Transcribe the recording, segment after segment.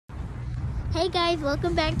Hey guys,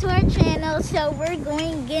 welcome back to our channel. So we're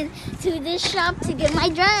going into this shop to get my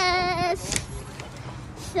dress.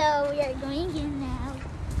 So we are going in now.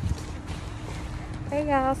 Hey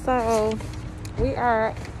y'all, so we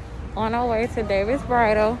are on our way to Davis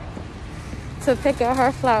Bridal to pick up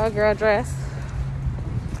her flower girl dress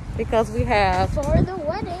because we have For the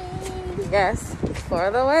wedding. yes,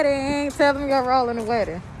 for the wedding. Tell them your role in the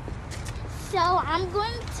wedding. So I'm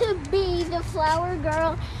going to be the flower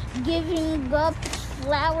girl giving up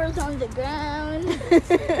flowers on the ground.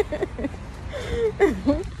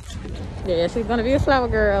 Yeah, she's gonna be a flower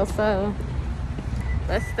girl, so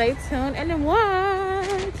let's stay tuned and then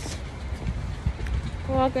watch.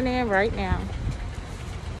 Walking in right now.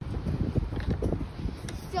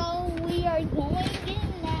 So we are going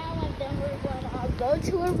in now, and then we're gonna go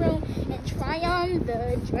to a room and try on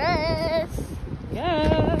the dress.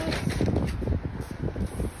 Yes.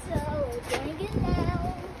 So we're going in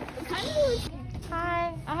now. It kind of looks.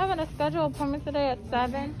 Hi, I'm having a scheduled appointment today at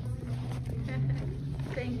 7.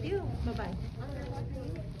 Thank you. Bye-bye.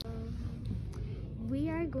 We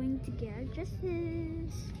are going to get our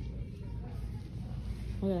dresses.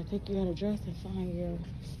 We're gonna take you out of dress and find your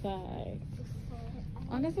size.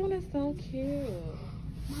 Oh, this one is so cute.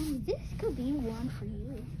 Mommy, this could be one for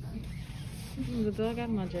you. The dog got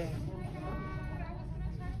my dress.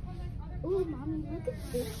 Oh, Mommy, look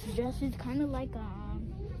at this dress. It's kind of like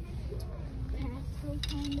pastel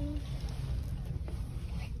kind of.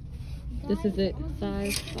 This is it,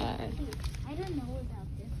 size 5. I don't know about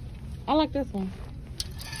this. I like this one.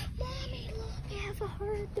 Mommy, look, they have a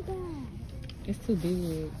heart at the back. It's too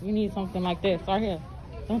big. You need something like this right here.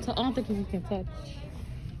 I don't think we can touch.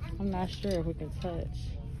 I'm not sure if we can touch.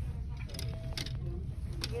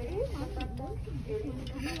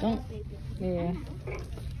 Don't. Yeah.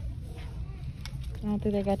 I don't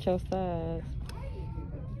think they got your size.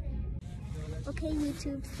 Okay,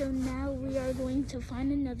 YouTube, so now we are going to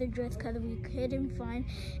find another dress because we couldn't find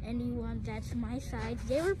anyone that's my size.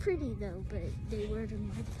 They were pretty though, but they weren't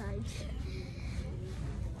my size.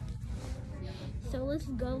 So let's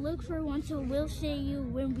go look for one. So we'll see you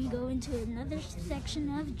when we go into another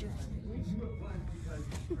section of dresses.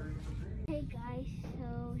 Hey guys,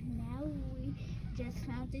 so now we just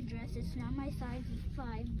found the dress. It's not my size, it's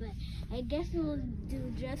 5, but I guess we'll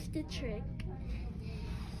do just the trick.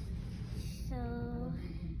 So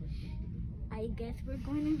I guess we're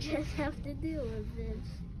going to just have to deal with this.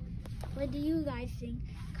 What do you guys think?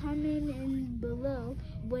 Comment in below.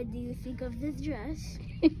 What do you think of this dress?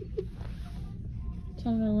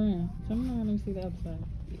 Turn it around. Turn it around and see the other side.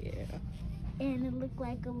 Yeah. And it looked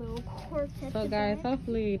like a little corpse at So the guys, back.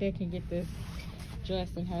 hopefully they can get this dress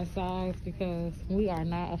in her size because we are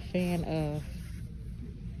not a fan of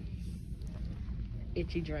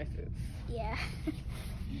itchy dresses. Yeah.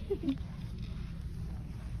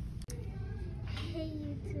 Hey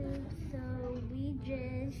YouTube, so we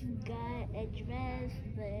just got a dress,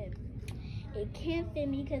 but it can't fit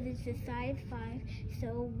me because it's a size 5.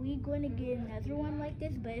 So we're going to get another one like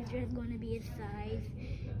this, but it's just going to be a size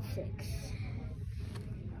 6.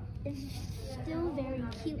 It's still very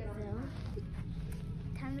cute though.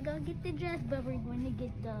 Time to go get the dress, but we're going to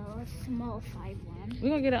get the small 5 one. We're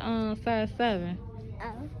gonna get a size 7.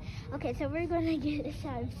 Oh, okay, so we're going to get a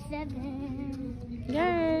size 7.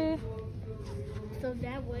 Yay! So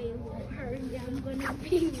that way it won't hurt. I'm gonna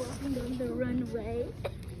be walking on the runway.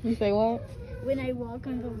 You say what? When I walk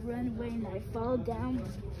on the runway and I fall down,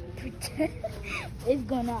 pretend it's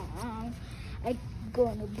gonna I'm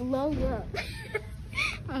gonna blow up.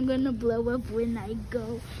 I'm gonna blow up when I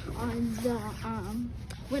go on the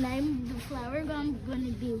when I'm the flower girl. I'm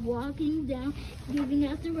gonna be walking down, giving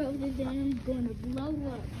out the roses, and I'm gonna blow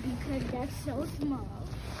up because that's so small.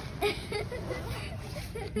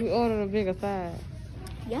 We ordered a bigger size.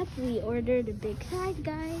 Yep, we ordered a big size,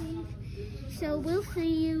 guys. So we'll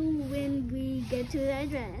see you when we get to the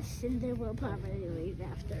address, and then we'll probably leave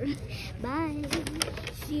after. Bye.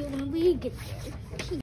 See you when we get there.